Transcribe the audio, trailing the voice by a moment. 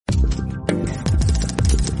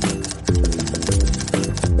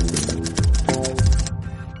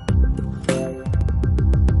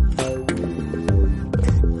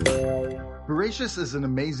Bereishis is an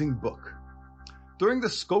amazing book. During the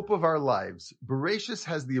scope of our lives, Bereishis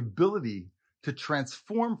has the ability to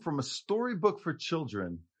transform from a storybook for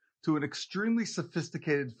children to an extremely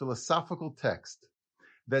sophisticated philosophical text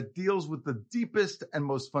that deals with the deepest and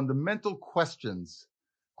most fundamental questions.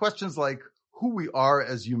 Questions like who we are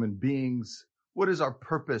as human beings, what is our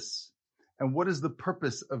purpose, and what is the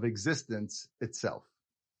purpose of existence itself.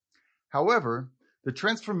 However, the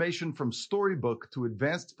transformation from storybook to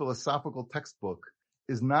advanced philosophical textbook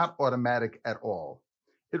is not automatic at all.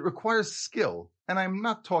 It requires skill, and I'm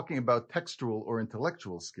not talking about textual or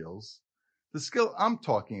intellectual skills. The skill I'm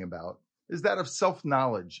talking about is that of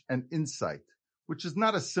self-knowledge and insight, which is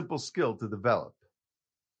not a simple skill to develop.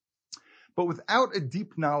 But without a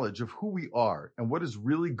deep knowledge of who we are and what is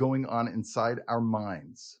really going on inside our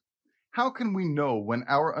minds, how can we know when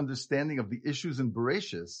our understanding of the issues in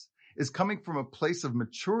Bereishis is coming from a place of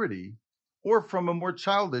maturity or from a more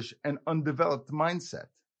childish and undeveloped mindset?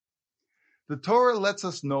 The Torah lets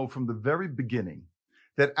us know from the very beginning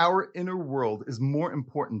that our inner world is more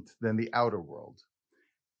important than the outer world.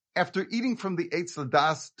 After eating from the Eitz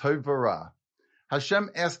Ladas Tov V'Ra, Hashem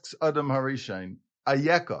asks Adam Harishon,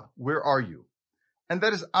 Ayeka, where are you? And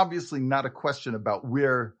that is obviously not a question about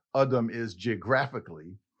where Adam is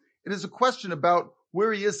geographically. It is a question about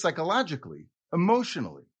where he is psychologically,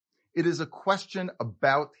 emotionally. It is a question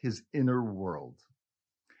about his inner world.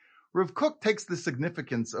 Rav Kook takes the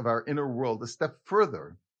significance of our inner world a step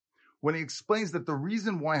further when he explains that the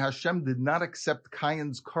reason why Hashem did not accept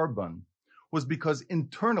Cain's korban was because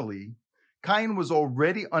internally, Cain was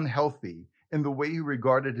already unhealthy in the way he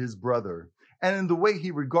regarded his brother and in the way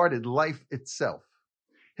he regarded life itself.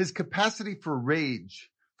 His capacity for rage,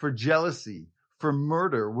 for jealousy, for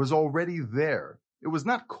murder was already there. It was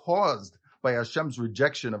not caused by Hashem's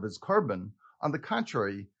rejection of his korban. On the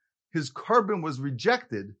contrary, his korban was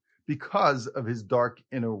rejected because of his dark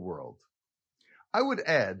inner world. I would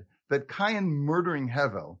add that Cain murdering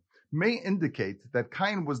Hevel may indicate that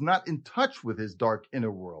Cain was not in touch with his dark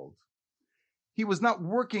inner world. He was not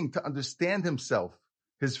working to understand himself,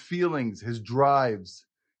 his feelings, his drives,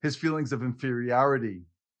 his feelings of inferiority.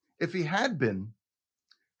 If he had been,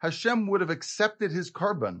 Hashem would have accepted his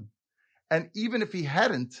korban, and even if he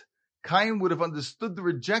hadn't, Cain would have understood the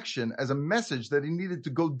rejection as a message that he needed to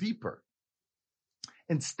go deeper.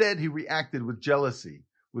 Instead, he reacted with jealousy,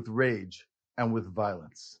 with rage, and with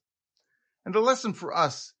violence. And the lesson for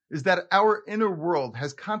us is that our inner world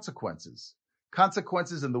has consequences.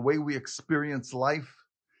 Consequences in the way we experience life,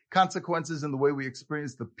 consequences in the way we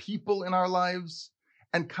experience the people in our lives,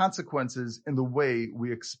 and consequences in the way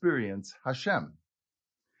we experience Hashem.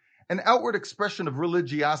 An outward expression of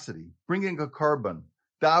religiosity, bringing a korban,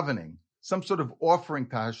 davening, some sort of offering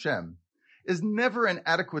to Hashem, is never an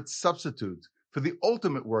adequate substitute for the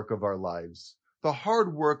ultimate work of our lives, the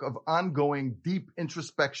hard work of ongoing deep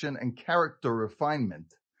introspection and character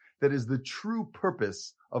refinement that is the true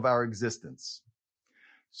purpose of our existence.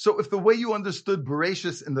 So if the way you understood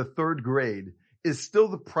Bereishis in the 3rd grade is still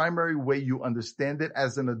the primary way you understand it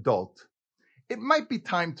as an adult, it might be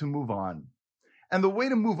time to move on. And the way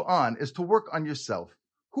to move on is to work on yourself.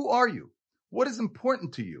 Who are you? What is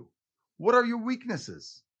important to you? What are your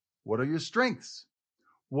weaknesses? What are your strengths?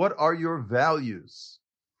 What are your values?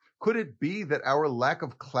 Could it be that our lack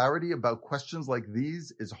of clarity about questions like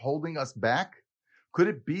these is holding us back? Could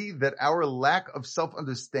it be that our lack of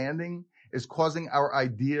self-understanding is causing our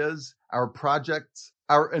ideas, our projects,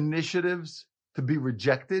 our initiatives to be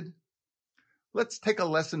rejected? Let's take a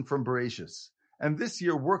lesson from Bereishis, and this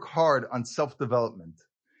year work hard on self-development.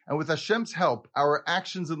 And with Hashem's help, our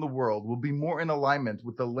actions in the world will be more in alignment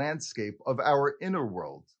with the landscape of our inner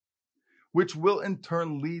world, which will in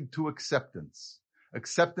turn lead to acceptance.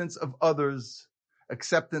 Acceptance of others,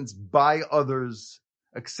 acceptance by others,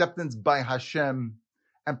 acceptance by Hashem,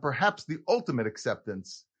 and perhaps the ultimate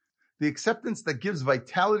acceptance, the acceptance that gives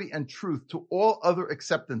vitality and truth to all other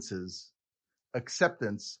acceptances,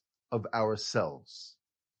 acceptance of ourselves.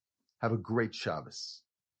 Have a great Shabbos.